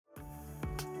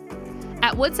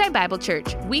At Woodside Bible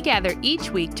Church, we gather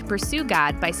each week to pursue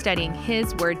God by studying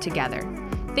His Word together.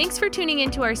 Thanks for tuning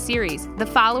into our series, The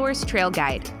Follower's Trail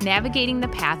Guide, Navigating the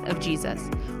Path of Jesus,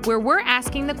 where we're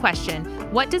asking the question,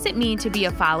 what does it mean to be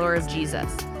a follower of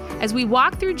Jesus? As we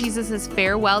walk through Jesus'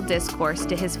 farewell discourse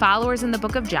to his followers in the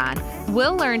book of John,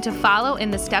 we'll learn to follow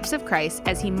in the steps of Christ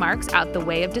as he marks out the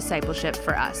way of discipleship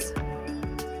for us.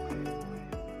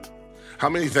 How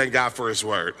many thank God for his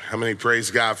word? How many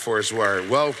praise God for his word?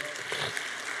 Well,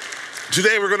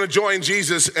 today we're going to join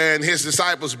Jesus and his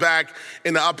disciples back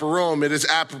in the upper room. It is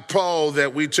apropos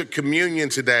that we took communion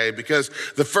today because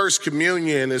the first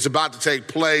communion is about to take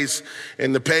place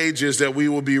in the pages that we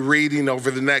will be reading over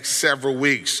the next several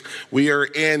weeks. We are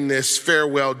in this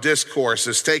farewell discourse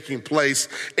that's taking place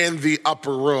in the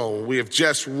upper room. We have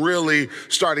just really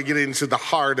started getting into the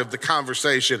heart of the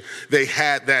conversation they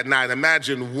had that night.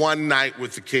 Imagine one night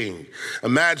with the King.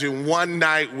 Imagine one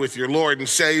night with your Lord and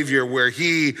Savior where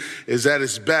he is at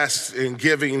his best in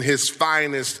giving his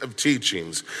finest of teachings.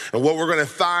 And what we're going to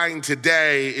find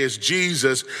today is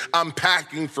Jesus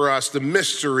unpacking for us the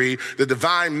mystery, the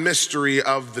divine mystery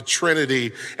of the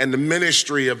Trinity and the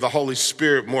ministry of the Holy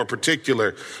Spirit more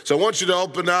particular. So I want you to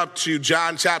open up to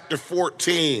John chapter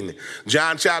 14.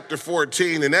 John chapter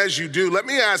 14. And as you do, let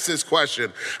me ask this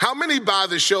question. How many, by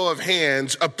the show of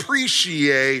hands,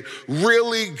 appreciate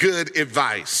really good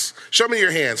advice? Show me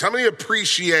your hands. How many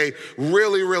appreciate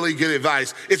really, really good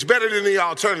advice? It's better than the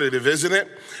alternative, isn't it?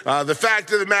 The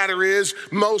fact of the matter is,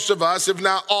 most of us, if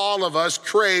not all of us,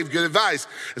 crave good advice.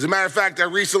 As a matter of fact, I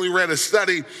recently read a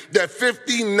study that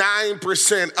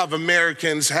 59% of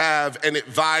Americans have an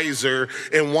advisor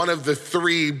in one of the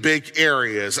three big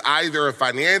areas, either a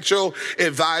financial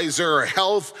advisor, or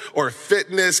health or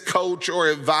fitness coach or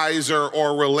advisor,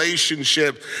 or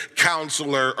relationship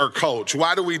counselor or coach.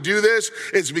 Why do we do this?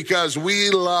 It's because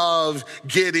we love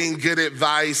getting good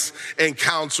advice and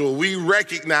counsel. We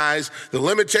recognize the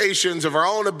limitations of our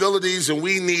own abilities, and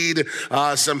we need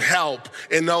some help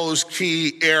in those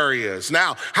key areas.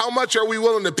 Now, how much are we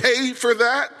willing to pay for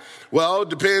that? Well, it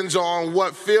depends on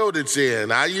what field it's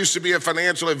in. I used to be a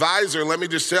financial advisor, and let me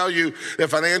just tell you that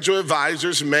financial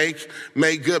advisors make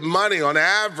good money. On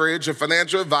average, a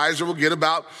financial advisor will get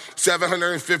about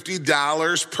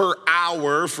 $750 per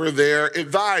hour for their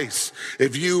advice.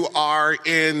 If you are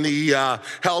in the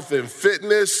health and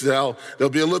fitness, there'll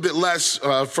be a little bit less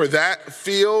for that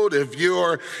field. If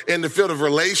you're in the field of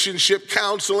relationship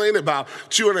counseling, about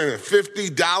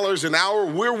 $250 an hour.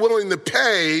 We're willing to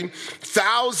pay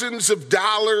thousands of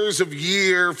dollars a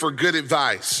year for good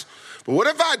advice. But what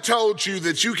if I told you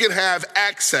that you can have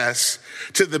access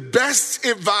to the best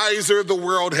advisor the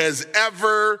world has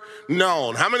ever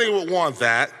known? How many would want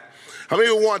that? How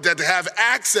many would want that, to have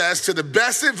access to the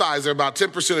best advisor? About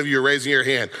 10% of you are raising your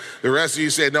hand. The rest of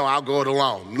you say, no, I'll go it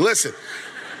alone. Listen.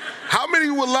 How many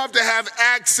would love to have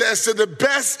access to the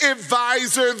best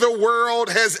advisor the world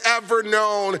has ever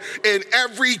known in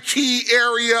every key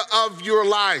area of your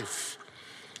life?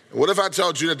 What if I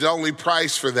told you that the only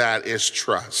price for that is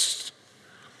trust?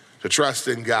 To trust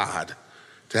in God,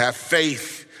 to have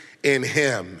faith in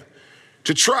him,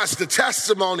 to trust the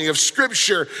testimony of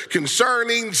Scripture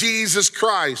concerning Jesus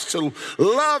Christ, to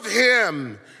love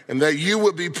him, and that you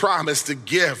would be promised a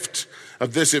gift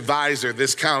of this advisor,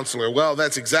 this counselor. Well,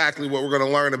 that's exactly what we're going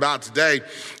to learn about today,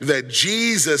 that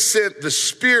Jesus sent the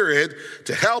Spirit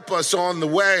to help us on the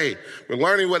way. We're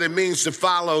learning what it means to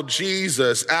follow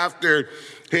Jesus after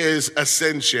his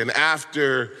ascension,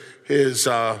 after his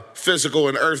physical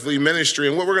and earthly ministry.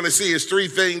 And what we're going to see is three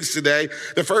things today.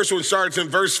 The first one starts in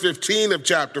verse 15 of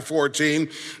chapter 14,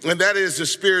 and that is the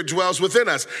Spirit dwells within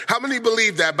us. How many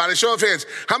believe that? By the show of hands,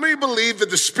 how many believe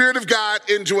that the Spirit of God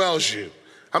indwells you?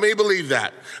 How many believe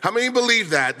that? How many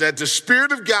believe that the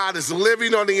Spirit of God is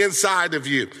living on the inside of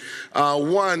you?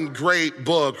 One great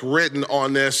book written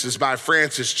on this is by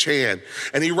Francis Chan,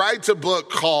 and he writes a book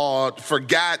called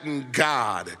Forgotten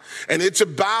God, and it's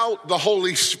about the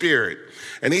Holy Spirit.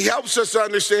 And he helps us to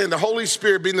understand the Holy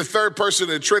Spirit, being the third person of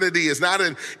the Trinity, is not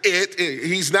an it.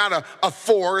 He's not a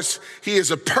force. He is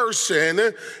a person.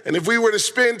 And if we were to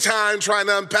spend time trying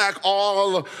to unpack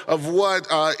all of what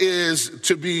is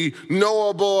to be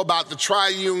knowable about the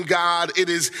triune God, it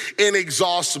is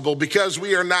inexhaustible. Because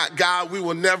we are not God, we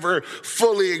will never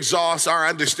fully exhaust our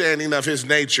understanding of his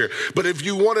nature. But if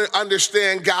you want to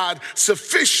understand God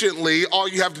sufficiently, all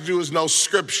you have to do is know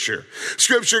Scripture.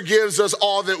 Scripture gives us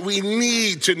all that we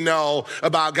need to know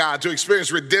about God, to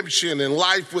experience redemption and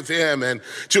life with him, and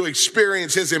to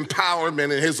experience his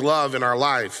empowerment and his love in our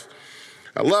life.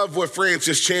 I love what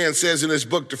Francis Chan says in his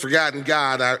book, The Forgotten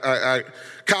God. I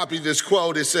copied this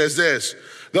quote. It says this: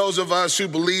 Those of us who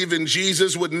believe in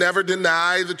Jesus would never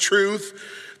deny the truth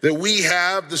that we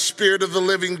have the Spirit of the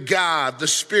living God, the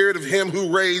Spirit of him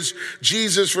who raised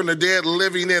Jesus from the dead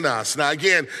living in us. Now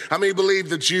again, how many believe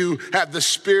that you have the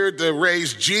Spirit that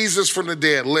raised Jesus from the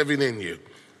dead living in you?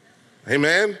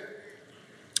 Amen?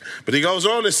 But he goes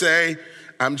on to say,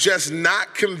 I'm just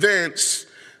not convinced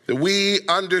that we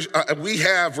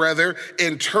have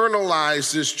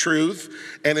internalized this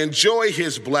truth and enjoy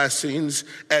his blessings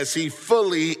as he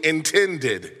fully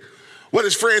intended. What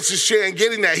is Francis Chan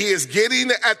getting at? He is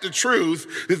getting at the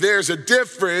truth that there's a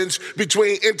difference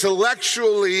between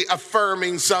intellectually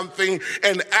affirming something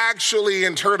and actually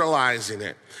internalizing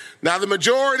it. Now, the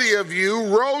majority of you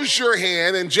rose your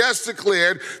hand and just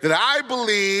declared that I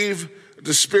believe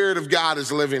the Spirit of God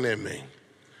is living in me.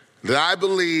 That I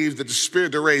believe that the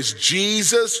Spirit that raised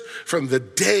Jesus from the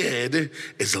dead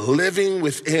is living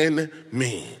within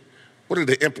me. What are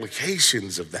the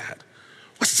implications of that?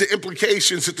 What's the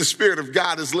implications that the Spirit of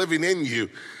God is living in you?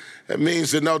 It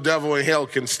means that no devil in hell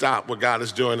can stop what God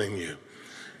is doing in you.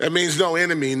 That means no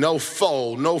enemy, no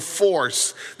foe, no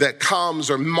force that comes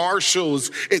or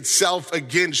marshals itself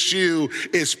against you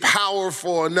is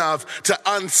powerful enough to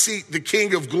unseat the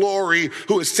King of Glory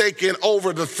who has taken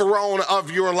over the throne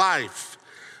of your life.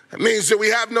 It means that we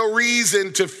have no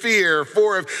reason to fear,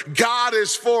 for if God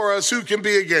is for us, who can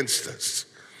be against us?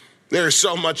 There's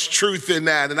so much truth in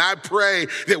that, and I pray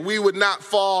that we would not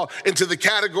fall into the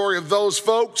category of those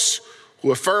folks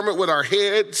who affirm it with our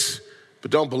heads,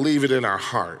 but don't believe it in our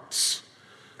hearts.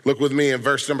 Look with me in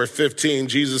verse number 15.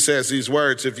 Jesus says these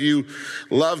words, if you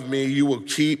love me, you will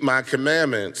keep my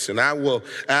commandments, and I will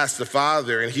ask the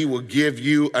Father, and he will give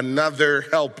you another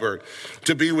helper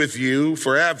to be with you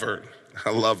forever.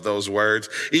 I love those words.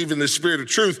 Even the Spirit of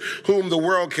truth, whom the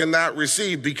world cannot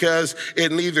receive because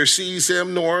it neither sees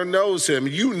him nor knows him.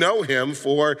 You know him,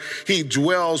 for he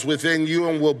dwells within you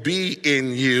and will be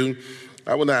in you.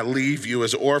 I will not leave you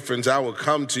as orphans. I will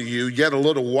come to you yet a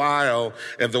little while,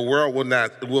 and the world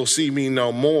will see me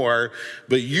no more,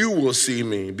 but you will see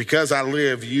me. Because I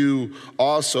live, you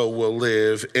also will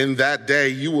live. In that day,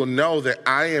 you will know that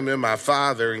I am in my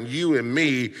Father, and you in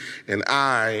me, and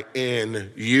I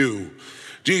in you.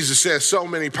 Jesus says so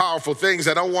many powerful things.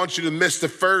 I don't want you to miss the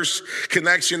first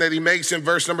connection that he makes in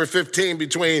verse number 15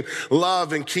 between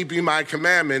love and keeping my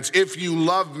commandments. If you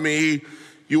love me,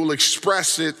 you will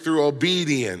express it through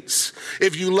obedience.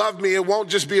 If you love me, it won't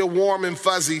just be a warm and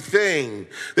fuzzy thing.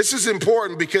 This is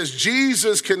important because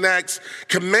Jesus connects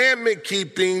commandment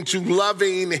keeping to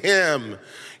loving him.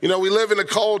 You know, we live in a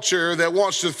culture that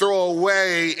wants to throw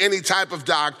away any type of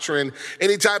doctrine,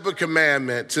 any type of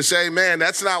commandment to say, man,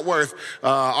 that's not worth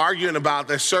arguing about.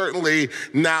 That's certainly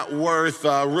not worth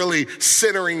really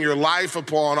centering your life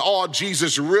upon. All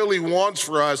Jesus really wants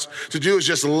for us to do is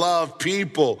just love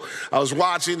people. I was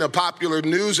watching a popular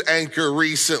news anchor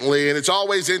recently, and it's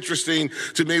always interesting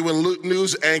to me when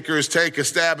news anchors take a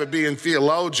stab at being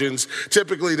theologians.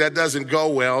 Typically, that doesn't go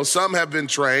well. Some have been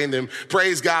trained, and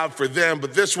praise God for them,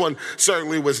 but this one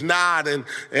certainly was not, and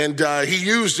he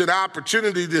used an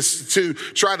opportunity to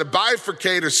try to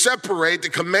bifurcate or separate the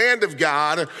command of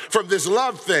God from this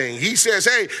love thing. He says,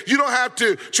 hey, you don't have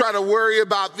to try to worry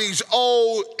about these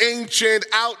old, ancient,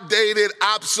 outdated,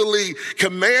 obsolete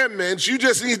commandments. You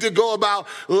just need to go about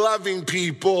loving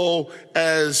people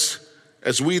as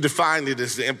we defined it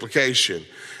as the implication.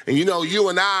 And you know, you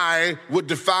and I would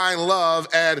define love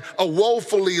at a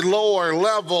woefully lower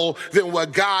level than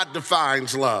what God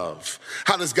defines love.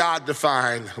 How does God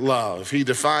define love? He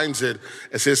defines it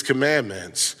as his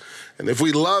commandments. And if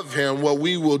we love him, what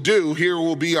we will do, here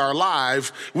will be our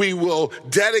life. We will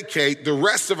dedicate the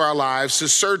rest of our lives to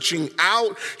searching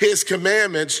out his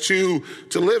commandments to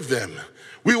live them.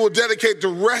 We will dedicate the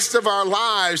rest of our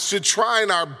lives to trying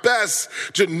our best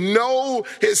to know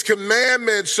his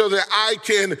commandments so that I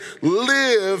can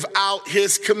live out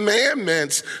his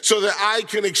commandments, so that I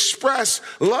can express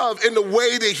love in the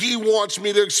way that he wants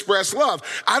me to express love.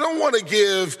 I don't want to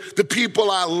give the people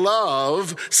I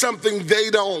love something they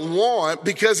don't want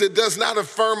because it does not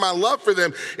affirm my love for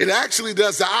them. It actually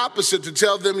does the opposite, to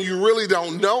tell them you really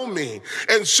don't know me.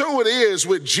 And so it is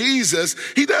with Jesus.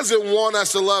 He doesn't want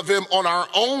us to love him on our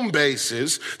own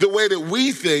basis, the way that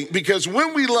we think, because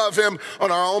when we love him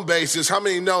on our own basis, how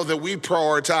many know that we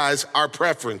prioritize our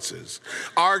preferences,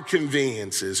 our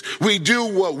conveniences? We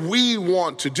do what we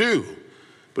want to do.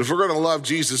 But if we're going to love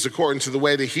Jesus according to the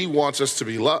way that he wants us to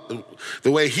be loved,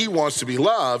 the way he wants to be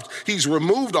loved, he's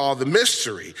removed all the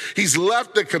mystery. He's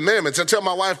left the commandments. I tell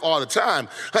my wife all the time,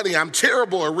 honey, I'm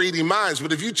terrible at reading minds,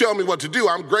 but if you tell me what to do,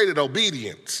 I'm great at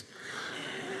obedience.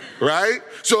 right?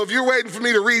 So if you're waiting for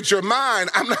me to read your mind,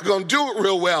 I'm not going to do it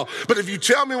real well. But if you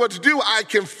tell me what to do, I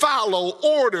can follow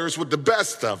orders with the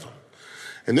best of them.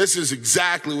 And this is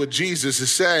exactly what Jesus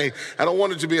is saying. I don't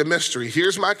want it to be a mystery.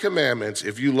 Here's my commandments.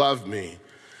 If you love me,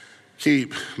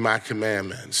 keep my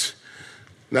commandments.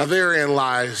 Now therein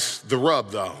lies the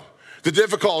rub, though. The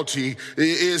difficulty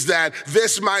is that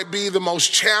this might be the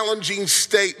most challenging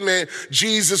statement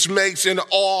Jesus makes in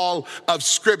all of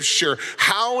Scripture.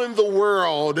 How in the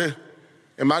world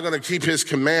am I going to keep his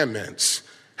commandments?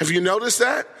 Have you noticed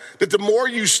that? That the more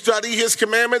you study his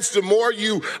commandments, the more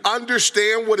you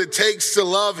understand what it takes to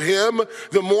love him,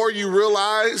 the more you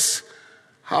realize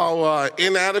how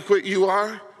inadequate you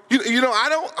are. You know, I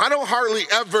don't hardly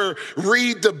ever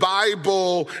read the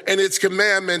Bible and its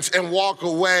commandments and walk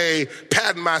away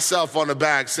patting myself on the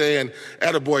back saying,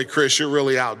 "Attaboy, Chris, you're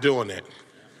really outdoing it."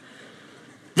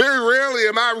 Very rarely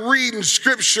am I reading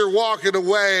scripture, walking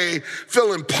away,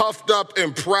 feeling puffed up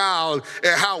and proud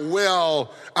at how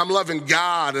well I'm loving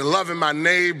God and loving my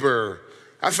neighbor.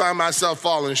 I find myself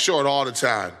falling short all the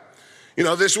time. You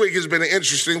know, this week has been an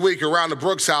interesting week around the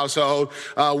Brooks household.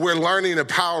 We're learning a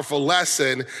powerful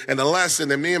lesson, and the lesson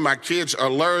that me and my kids are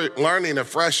learning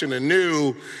afresh and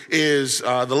anew is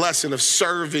the lesson of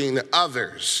serving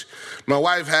others. My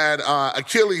wife had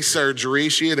Achilles surgery.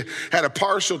 She had a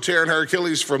partial tear in her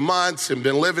Achilles for months and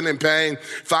been living in pain.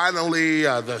 Finally,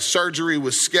 the surgery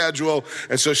was scheduled,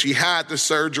 and so she had the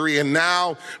surgery. And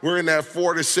now we're in that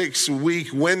 4 to 6 week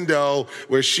window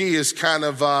where she is kind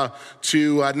of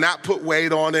to not put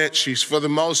weight on it. She's, for the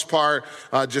most part,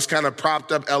 just kind of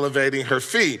propped up, elevating her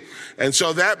feet. And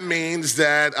so that means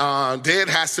that Dad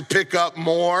has to pick up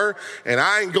more, and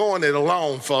I ain't going it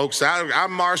alone, folks. I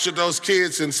marshaled those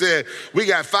kids and said, "We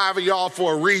got 5 of y'all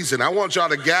for a reason. I want y'all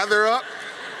to gather up,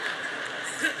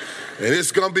 and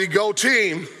it's going to be go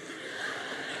team.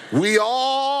 We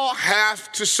all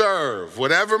have to serve.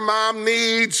 Whatever mom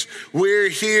needs, we're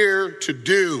here to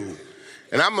do."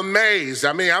 And I'm amazed.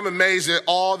 I'm amazed at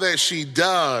all that she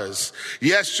does.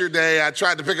 Yesterday, I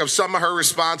tried to pick up some of her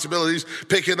responsibilities,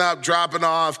 picking up, dropping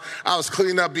off. I was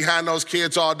cleaning up behind those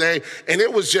kids all day. And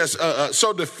it was just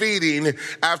so defeating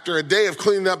after a day of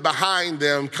cleaning up behind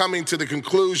them, coming to the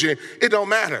conclusion, it don't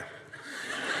matter.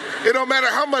 It don't matter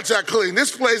how much I clean.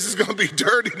 This place is going to be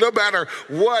dirty no matter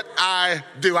what I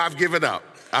do. I've given up.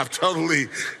 I've totally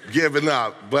given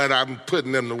up, but I'm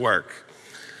putting them to work.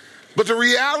 But the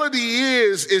reality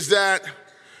is that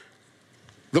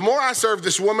the more I serve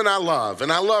this woman I love,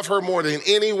 and I love her more than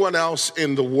anyone else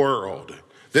in the world,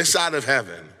 this side of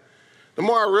heaven, the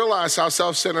more I realize how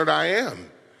self-centered I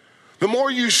am. The more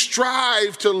you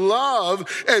strive to love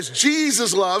as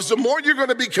Jesus loves, the more you're going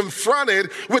to be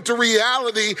confronted with the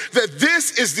reality that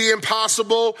this is the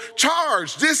impossible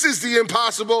charge. This is the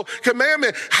impossible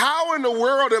commandment. How in the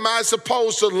world am I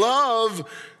supposed to love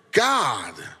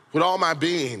God with all my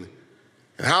being?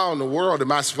 And how in the world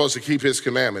am I supposed to keep his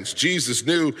commandments? Jesus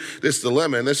knew this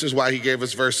dilemma, and this is why he gave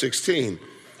us verse 16.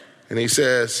 And he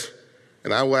says,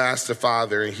 "And I will ask the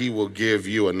Father, and he will give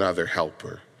you another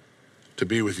helper to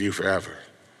be with you forever."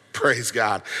 Praise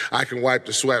God. I can wipe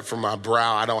the sweat from my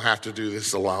brow. I don't have to do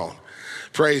this alone.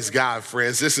 Praise God,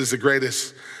 friends. This is the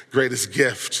greatest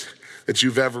gift that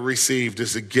you've ever received,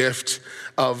 is the gift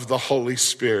of the Holy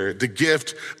Spirit, the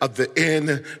gift of the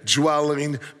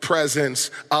indwelling presence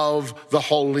of the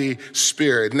Holy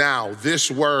Spirit. Now,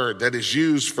 this word that is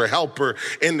used for helper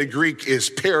in the Greek is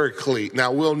paraclete.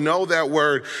 Now, we'll know that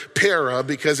word para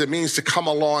because it means to come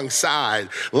alongside,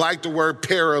 like the word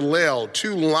parallel,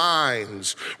 2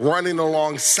 lines running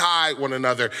alongside one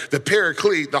another. The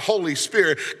paraclete, the Holy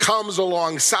Spirit, comes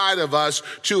alongside of us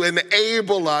to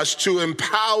enable us, to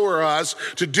empower us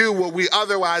to do what we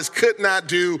otherwise could not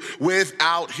do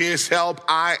without his help.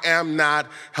 I am not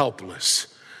helpless.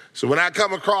 So when I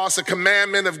come across a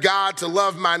commandment of God to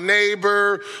love my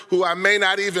neighbor who I may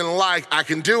not even like, I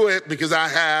can do it because I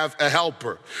have a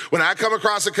helper. When I come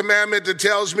across a commandment that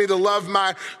tells me to love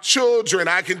my children,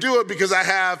 I can do it because I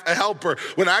have a helper.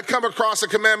 When I come across a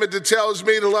commandment that tells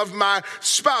me to love my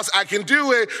spouse, I can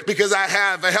do it because I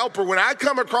have a helper. When I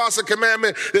come across a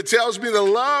commandment that tells me to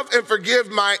love and forgive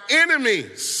my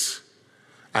enemies,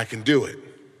 I can do it.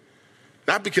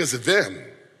 Not because of them,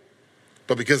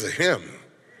 but because of him.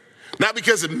 Not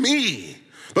because of me,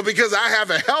 but because I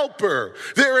have a helper.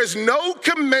 There is no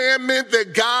commandment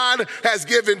that God has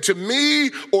given to me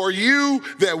or you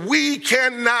that we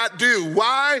cannot do.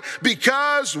 Why?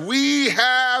 Because we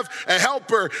have a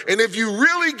helper. And if you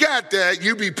really got that,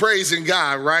 you be praising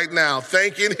God right now,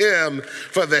 thanking him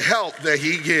for the help that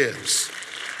he gives.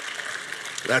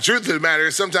 Now, truth of the matter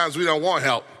is sometimes we don't want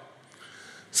help.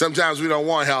 Sometimes we don't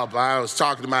want help. I was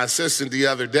talking to my assistant the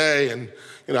other day, and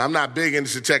I'm not big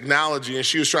into technology, and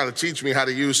she was trying to teach me how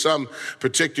to use some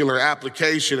particular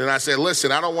application, and I said,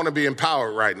 listen, I don't want to be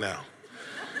empowered right now.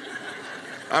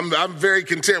 I'm very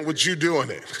content with you doing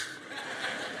it,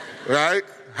 right?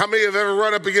 How many have ever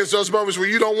run up against those moments where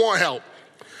you don't want help?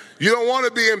 You don't want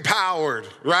to be empowered,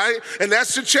 right? And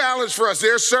that's the challenge for us.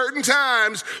 There are certain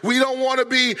times we don't want to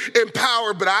be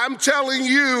empowered, but I'm telling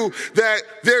you that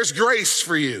there's grace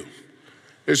for you.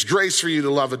 There's grace for you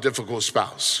to love a difficult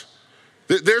spouse.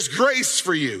 There's grace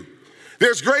for you.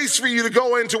 There's grace for you to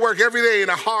go into work every day in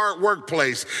a hard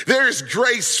workplace. There's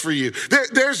grace for you.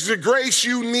 There's the grace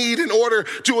you need in order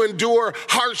to endure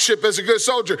hardship as a good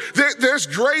soldier. There's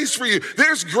grace for you.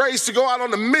 There's grace to go out on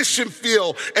the mission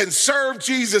field and serve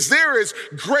Jesus. There is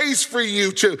grace for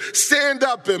you to stand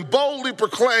up and boldly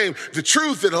proclaim the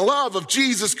truth and the love of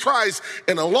Jesus Christ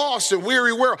in a lost and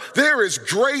weary world. There is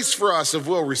grace for us if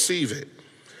we'll receive it.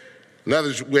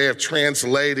 Another way of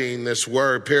translating this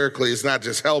word, paraclete, is not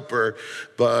just helper,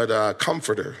 but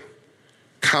comforter,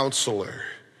 counselor,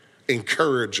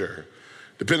 encourager.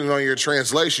 Depending on your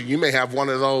translation, you may have one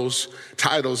of those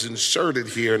titles inserted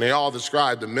here, and they all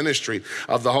describe the ministry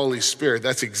of the Holy Spirit.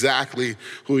 That's exactly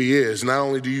who he is. Not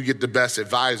only do you get the best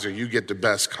advisor, you get the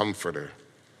best comforter.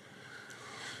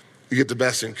 You get the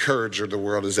best encourager the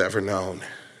world has ever known.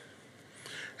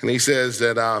 And he says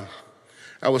that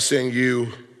I will send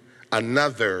you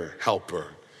another helper.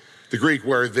 The Greek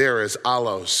word there is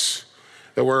allos.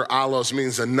 The word allos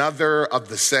means another of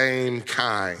the same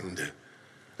kind.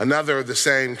 Another of the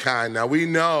same kind. Now we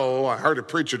know, I heard a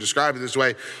preacher describe it this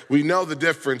way, we know the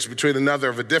difference between another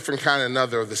of a different kind and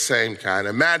another of the same kind.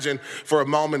 Imagine for a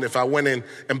moment if I went in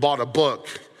and bought a book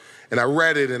and I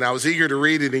read it and I was eager to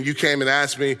read it and you came and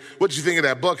asked me, what did you think of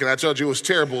that book? And I told you it was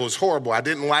terrible, it was horrible, I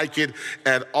didn't like it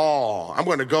at all. I'm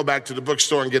going to go back to the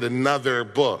bookstore and get another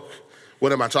book.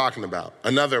 What am I talking about?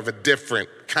 Another of a different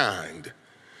kind.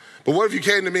 But what if you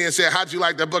came to me and said, how'd you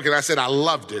like that book? And I said, I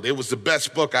loved it. It was the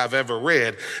best book I've ever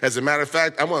read. As a matter of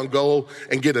fact, I'm going to go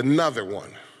and get another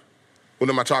one. What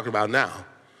am I talking about now?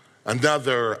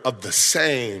 Another of the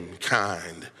same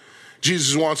kind.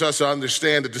 Jesus wants us to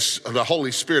understand that the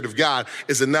Holy Spirit of God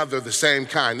is another of the same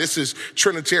kind. This is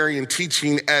Trinitarian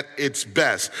teaching at its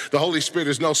best. The Holy Spirit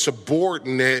is no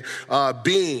subordinate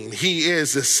being. He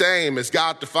is the same as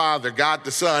God the Father, God the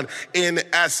Son in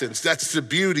essence. That's the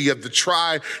beauty of the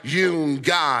triune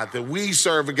God, that we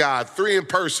serve a God, three in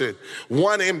person,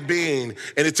 one in being.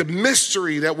 And it's a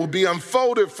mystery that will be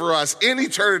unfolded for us in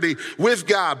eternity with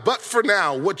God. But for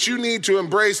now, what you need to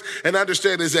embrace and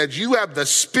understand is that you have the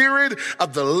Spirit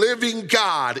of the living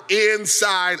God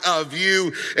inside of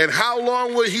you. And how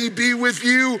long will he be with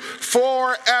you?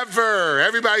 Forever.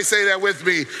 Everybody say that with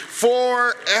me.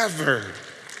 Forever.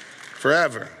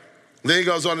 Forever. Then he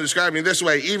goes on to describe me this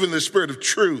way. Even the Spirit of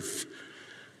truth,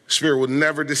 the Spirit will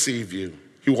never deceive you.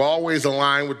 He will always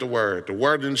align with the Word. The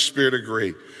Word and the Spirit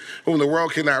agree. Whom the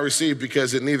world cannot receive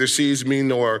because it neither sees me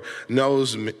nor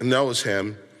knows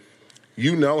him.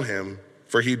 You know him,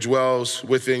 for he dwells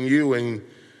within you and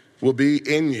will be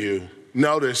in you.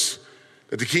 Notice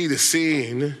that the key to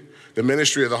seeing the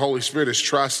ministry of the Holy Spirit is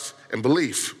trust and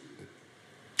belief.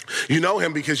 You know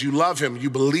him because you love him. You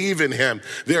believe in him.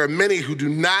 There are many who do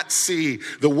not see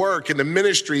the work and the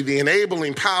ministry, the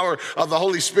enabling power of the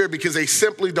Holy Spirit because they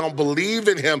simply don't believe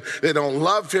in him. They don't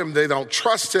love him. They don't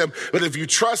trust him. But if you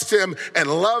trust him and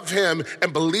love him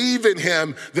and believe in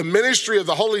him, the ministry of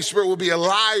the Holy Spirit will be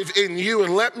alive in you.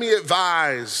 And let me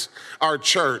advise our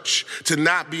church to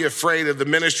not be afraid of the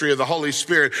ministry of the Holy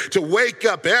Spirit, to wake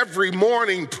up every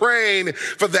morning praying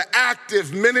for the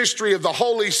active ministry of the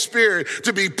Holy Spirit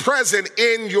to be present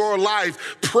in your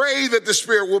life. Pray that the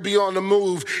Spirit will be on the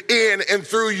move in and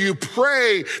through you.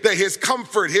 Pray that his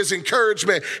comfort, his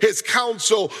encouragement, his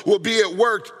counsel will be at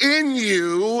work in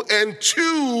you and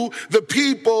to the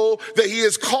people that he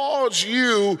has called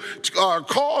you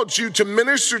to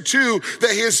minister to,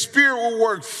 that his Spirit will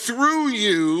work through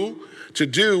you to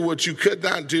do what you could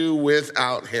not do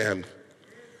without him.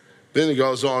 Then he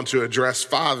goes on to address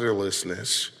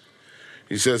fatherlessness.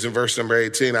 He says in verse number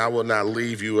 18, I will not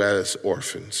leave you as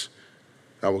orphans.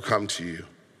 I will come to you.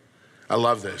 I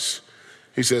love this.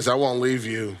 He says, I won't leave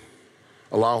you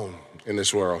alone in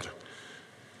this world.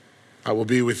 I will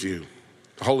be with you.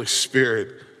 The Holy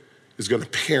Spirit is going to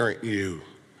parent you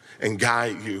and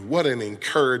guide you. What an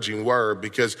encouraging word,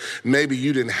 because maybe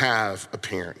you didn't have a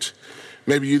parent.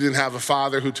 Maybe you didn't have a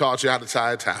father who taught you how to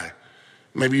tie a tie.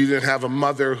 Maybe you didn't have a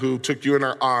mother who took you in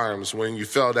her arms when you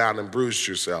fell down and bruised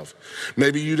yourself.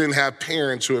 Maybe you didn't have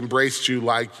parents who embraced you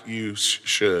like they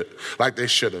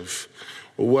should have.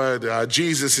 What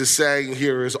Jesus is saying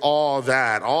here is all of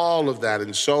that,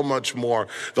 and so much more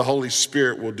the Holy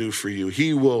Spirit will do for you.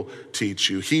 He will teach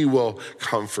you. He will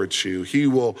comfort you. He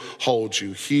will hold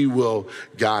you. He will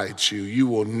guide you. You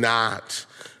will not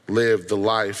live the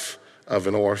life of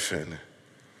an orphan.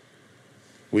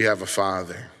 We have a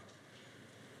Father.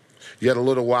 Yet a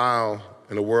little while,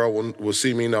 and the world will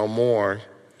see me no more,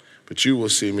 but you will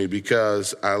see me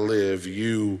because I live.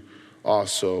 You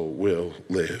also will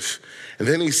live. And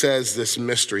then he says this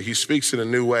mystery. He speaks in a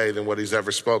new way than what he's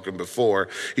ever spoken before.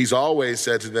 He's always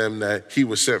said to them that he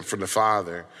was sent from the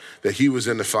Father, that he was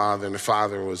in the Father and the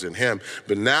Father was in him.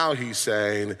 But now he's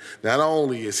saying not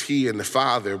only is he in the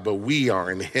Father, but we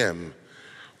are in him.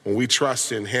 When we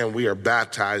trust in him, we are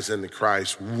baptized into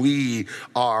Christ. We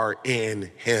are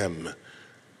in him.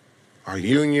 Our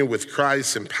union with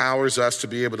Christ empowers us to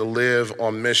be able to live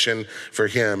on mission for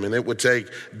him. And it would take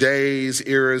days,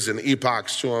 eras, and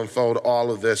epochs to unfold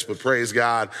all of this. But praise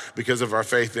God, because of our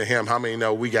faith in him, how many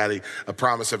know we got a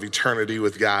promise of eternity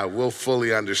with God? We'll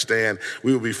fully understand.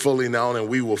 We will be fully known, and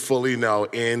we will fully know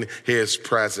in his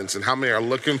presence. And how many are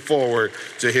looking forward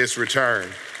to his return?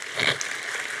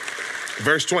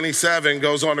 Verse 27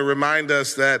 goes on to remind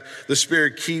us that the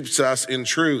Spirit keeps us in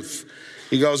truth.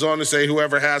 He goes on to say,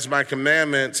 whoever has my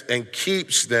commandments and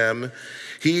keeps them,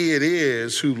 he it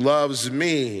is who loves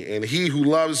me. And he who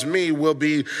loves me will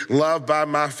be loved by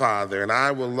my Father. And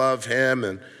I will love him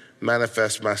and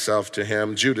manifest myself to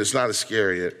him. Judas, not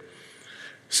Iscariot,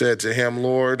 said to him,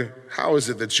 Lord, how is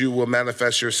it that you will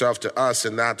manifest yourself to us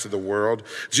and not to the world?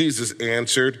 Jesus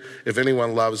answered, if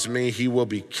anyone loves me, he will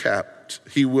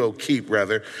keep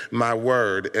my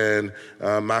word, and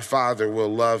my Father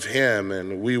will love him,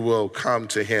 and we will come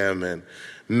to him and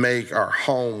make our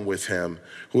home with him.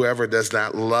 Whoever does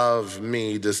not love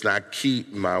me does not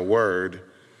keep my word.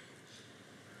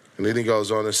 And then he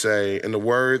goes on to say, and the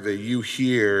word that you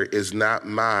hear is not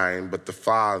mine, but the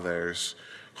Father's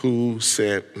who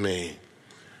sent me.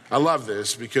 I love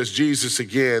this because Jesus,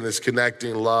 again, is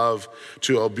connecting love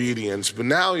to obedience, but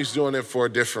now he's doing it for a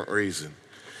different reason.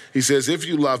 He says, if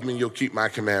you love me, you'll keep my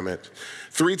commandment.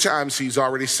 3 times he's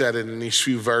already said it in these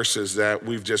few verses that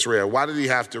we've just read. Why did he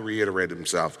have to reiterate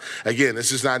himself? Again,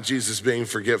 this is not Jesus being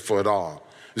forgetful at all.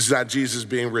 This is not Jesus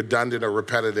being redundant or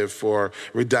repetitive for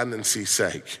redundancy's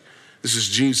sake. This is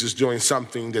Jesus doing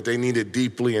something that they needed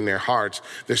deeply in their hearts.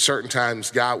 There's certain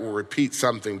times God will repeat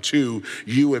something to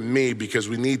you and me because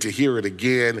we need to hear it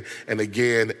again and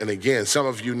again and again. Some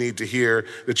of you need to hear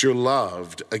that you're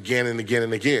loved again and again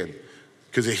and again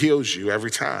because it heals you every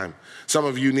time. Some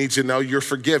of you need to know you're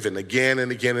forgiven again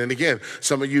and again and again.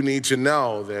 Some of you need to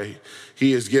know that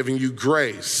he is giving you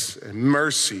grace and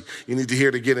mercy. You need to hear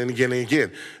it again and again and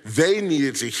again. They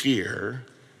needed to hear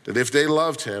that if they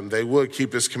loved him, they would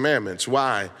keep his commandments.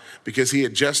 Why? Because he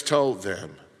had just told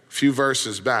them a few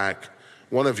verses back,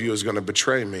 one of you is going to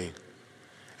betray me.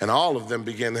 And all of them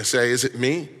began to say, is it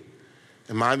me?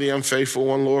 Am I the unfaithful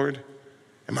one, Lord?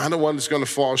 Am I the one that's going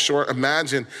to fall short?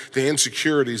 Imagine the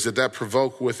insecurities that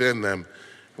provoked within them.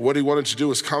 What he wanted to do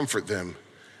was comfort them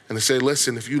and to say,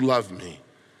 listen, if you love me,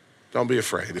 don't be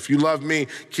afraid. If you love me,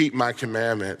 keep my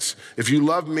commandments. If you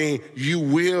love me, you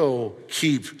will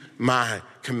keep my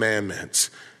commandments.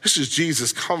 This is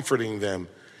Jesus comforting them.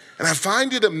 And I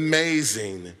find it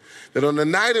amazing that on the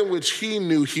night in which he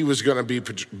knew he was going to be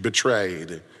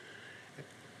betrayed,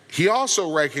 he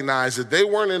also recognized that they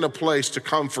weren't in a place to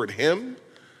comfort him,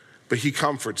 but he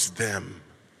comforts them.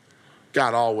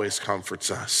 God always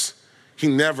comforts us. He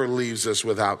never leaves us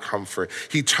without comfort.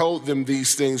 He told them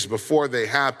these things before they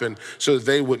happened so that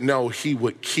they would know he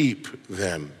would keep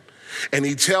them. And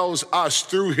he tells us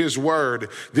through his word,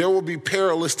 there will be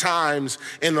perilous times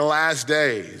in the last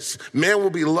days. Men will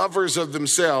be lovers of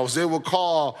themselves. They will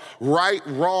call right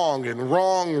wrong and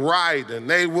wrong right. And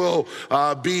they will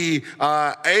be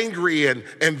angry and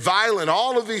violent.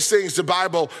 All of these things the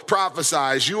Bible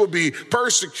prophesies. You will be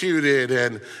persecuted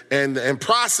and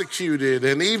prosecuted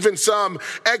and even some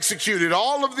executed.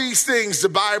 All of these things the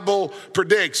Bible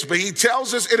predicts. But he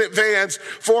tells us in advance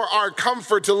for our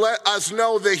comfort to let us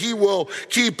know that he will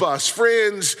keep us.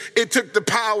 Friends, it took the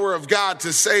power of God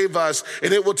to save us,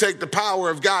 and it will take the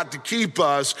power of God to keep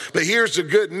us. But here's the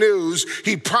good news.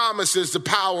 He promises the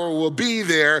power will be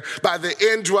there by the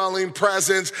indwelling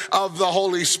presence of the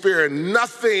Holy Spirit.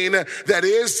 Nothing that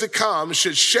is to come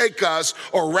should shake us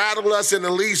or rattle us in the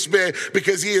least bit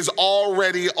because he has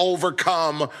already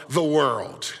overcome the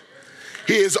world.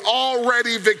 He is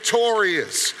already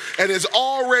victorious and has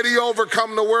already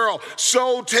overcome the world.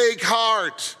 So take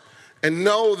heart and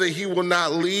know that he will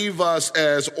not leave us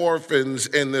as orphans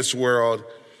in this world,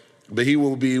 but he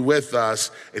will be with us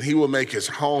and he will make his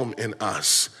home in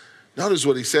us. Notice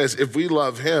what he says, if we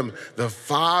love him, the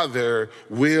Father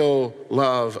will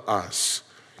love us.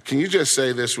 Can you just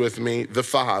say this with me? The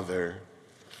Father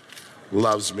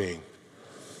loves me.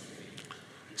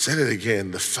 Say it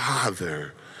again, the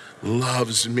Father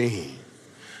loves me.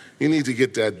 You need to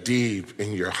get that deep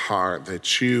in your heart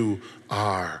that you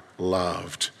are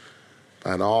loved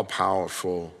by an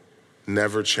all-powerful,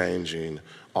 never-changing,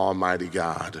 almighty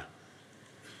God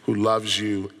who loves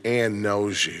you and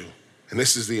knows you. And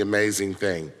this is the amazing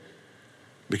thing,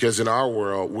 because in our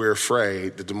world, we're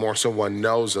afraid that the more someone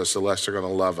knows us, the less they're going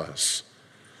to love us.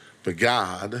 But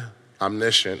God,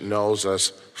 omniscient, knows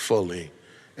us fully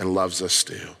and loves us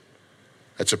still.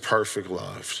 That's a perfect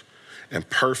love. And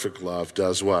perfect love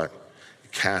does what?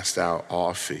 It casts out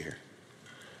all fear.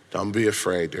 Don't be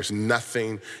afraid. There's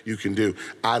nothing you can do.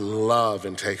 I love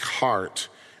and take heart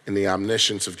in the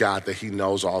omniscience of God that he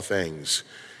knows all things.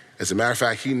 As a matter of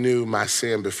fact, he knew my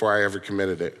sin before I ever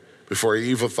committed it, before an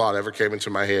evil thought ever came into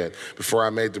my head, before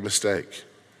I made the mistake,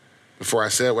 before I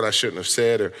said what I shouldn't have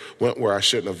said or went where I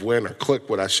shouldn't have went or clicked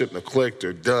what I shouldn't have clicked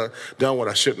or done what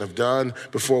I shouldn't have done.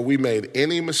 Before we made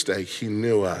any mistake, he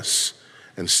knew us,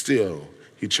 and still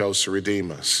he chose to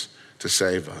redeem us, to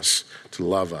save us, to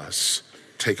love us.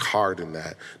 Take heart in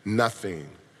that. Nothing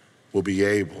will be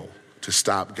able to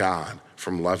stop God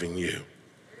from loving you.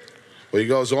 Well, he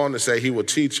goes on to say he will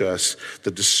teach us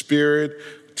that the Spirit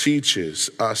teaches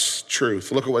us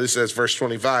truth. Look at what it says, verse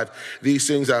 25. These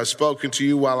things I have spoken to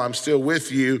you while I'm still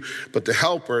with you, but the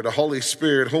Helper, the Holy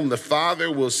Spirit, whom the Father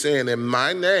will send in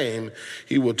my name,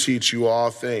 he will teach you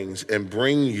all things and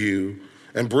bring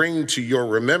to your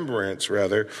remembrance,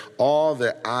 all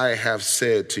that I have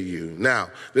said to you.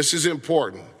 Now, this is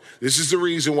important. This is the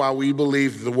reason why we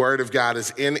believe the word of God is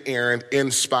inerrant,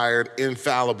 inspired,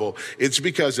 infallible. It's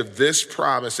because of this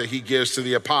promise that he gives to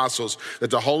the apostles that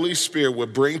the Holy Spirit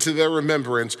would bring to their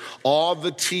remembrance all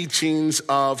the teachings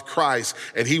of Christ,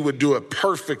 and he would do it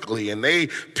perfectly, and they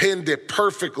penned it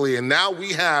perfectly. And now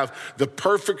we have the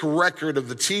perfect record of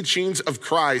the teachings of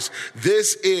Christ.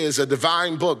 This is a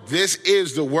divine book. This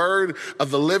is the word of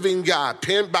the living God,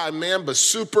 penned by man, but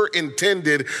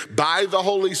superintended by the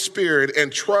Holy Spirit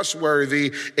and trustworthy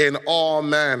in all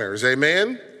manners.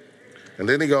 Amen? And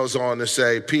then he goes on to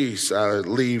say, peace I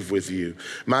leave with you.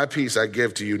 My peace I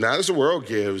give to you. Not as the world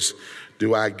gives,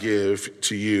 do I give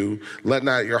to you. Let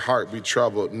not your heart be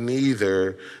troubled,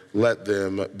 neither let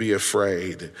them be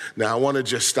afraid. Now, I want to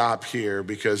just stop here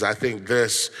because I think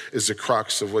this is the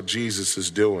crux of what Jesus is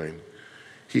doing.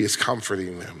 He is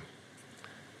comforting them.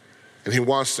 And he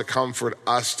wants to comfort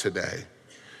us today.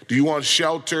 Do you want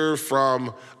shelter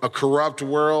from a corrupt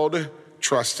world?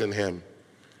 Trust in him.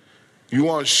 You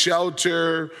want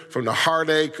shelter from the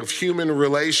heartache of human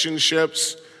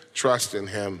relationships? Trust in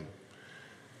him.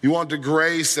 You want the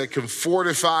grace that can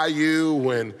fortify you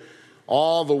when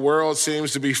all the world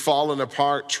seems to be falling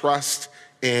apart? Trust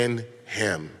in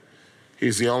him.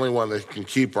 He's the only one that can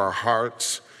keep our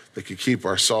hearts, that can keep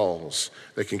our souls,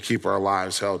 that can keep our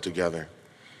lives held together.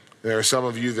 There are some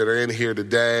of you that are in here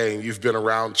today and you've been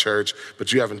around church,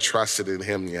 but you haven't trusted in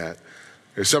him yet.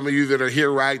 There's some of you that are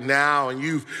here right now and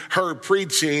you've heard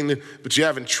preaching, but you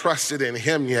haven't trusted in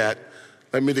him yet.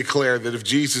 Let me declare that if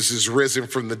Jesus is risen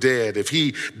from the dead, if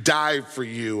he died for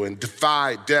you and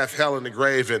defied death, hell, and the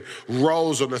grave and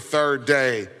rose on the third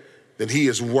day, then he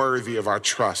is worthy of our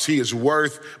trust. He is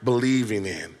worth believing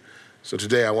in. So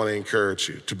today I want to encourage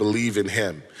you to believe in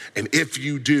him. And if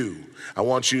you do, I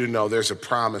want you to know there's a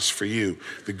promise for you,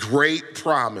 the great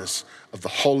promise of the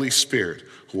Holy Spirit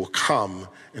who will come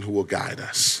and who will guide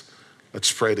us.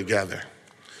 Let's pray together.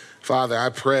 Father, I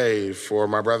pray for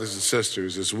my brothers and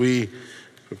sisters as we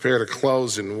prepare to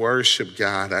close in worship,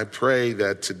 God. I pray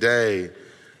that today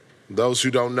those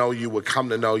who don't know you would come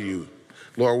to know you.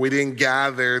 Lord, we didn't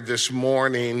gather this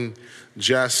morning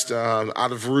just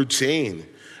out of routine.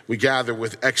 We gather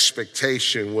with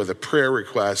expectation, with a prayer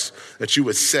request that you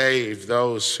would save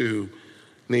those who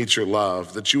need your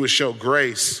love, that you would show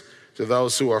grace to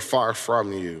those who are far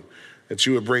from you, that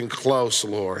you would bring close,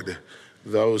 Lord,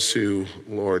 those who,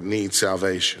 Lord, need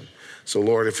salvation. So,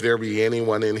 Lord, if there be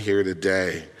anyone in here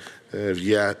today that have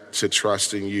yet to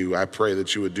trust in you, I pray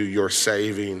that you would do your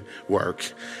saving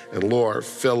work. And Lord,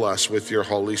 fill us with your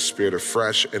Holy Spirit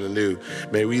afresh and anew.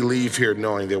 May we leave here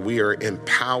knowing that we are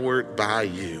empowered by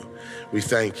you. We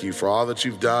thank you for all that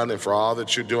you've done and for all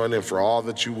that you're doing and for all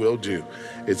that you will do.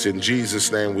 It's in Jesus'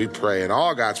 name we pray. And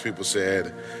all God's people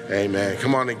said, amen.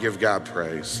 Come on and give God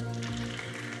praise.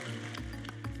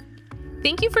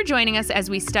 Thank you for joining us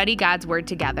as we study God's Word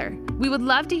together. We would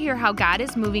love to hear how God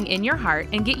is moving in your heart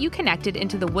and get you connected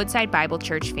into the Woodside Bible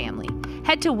Church family.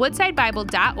 Head to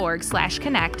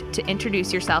woodsidebible.org/connect to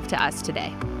introduce yourself to us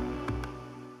today.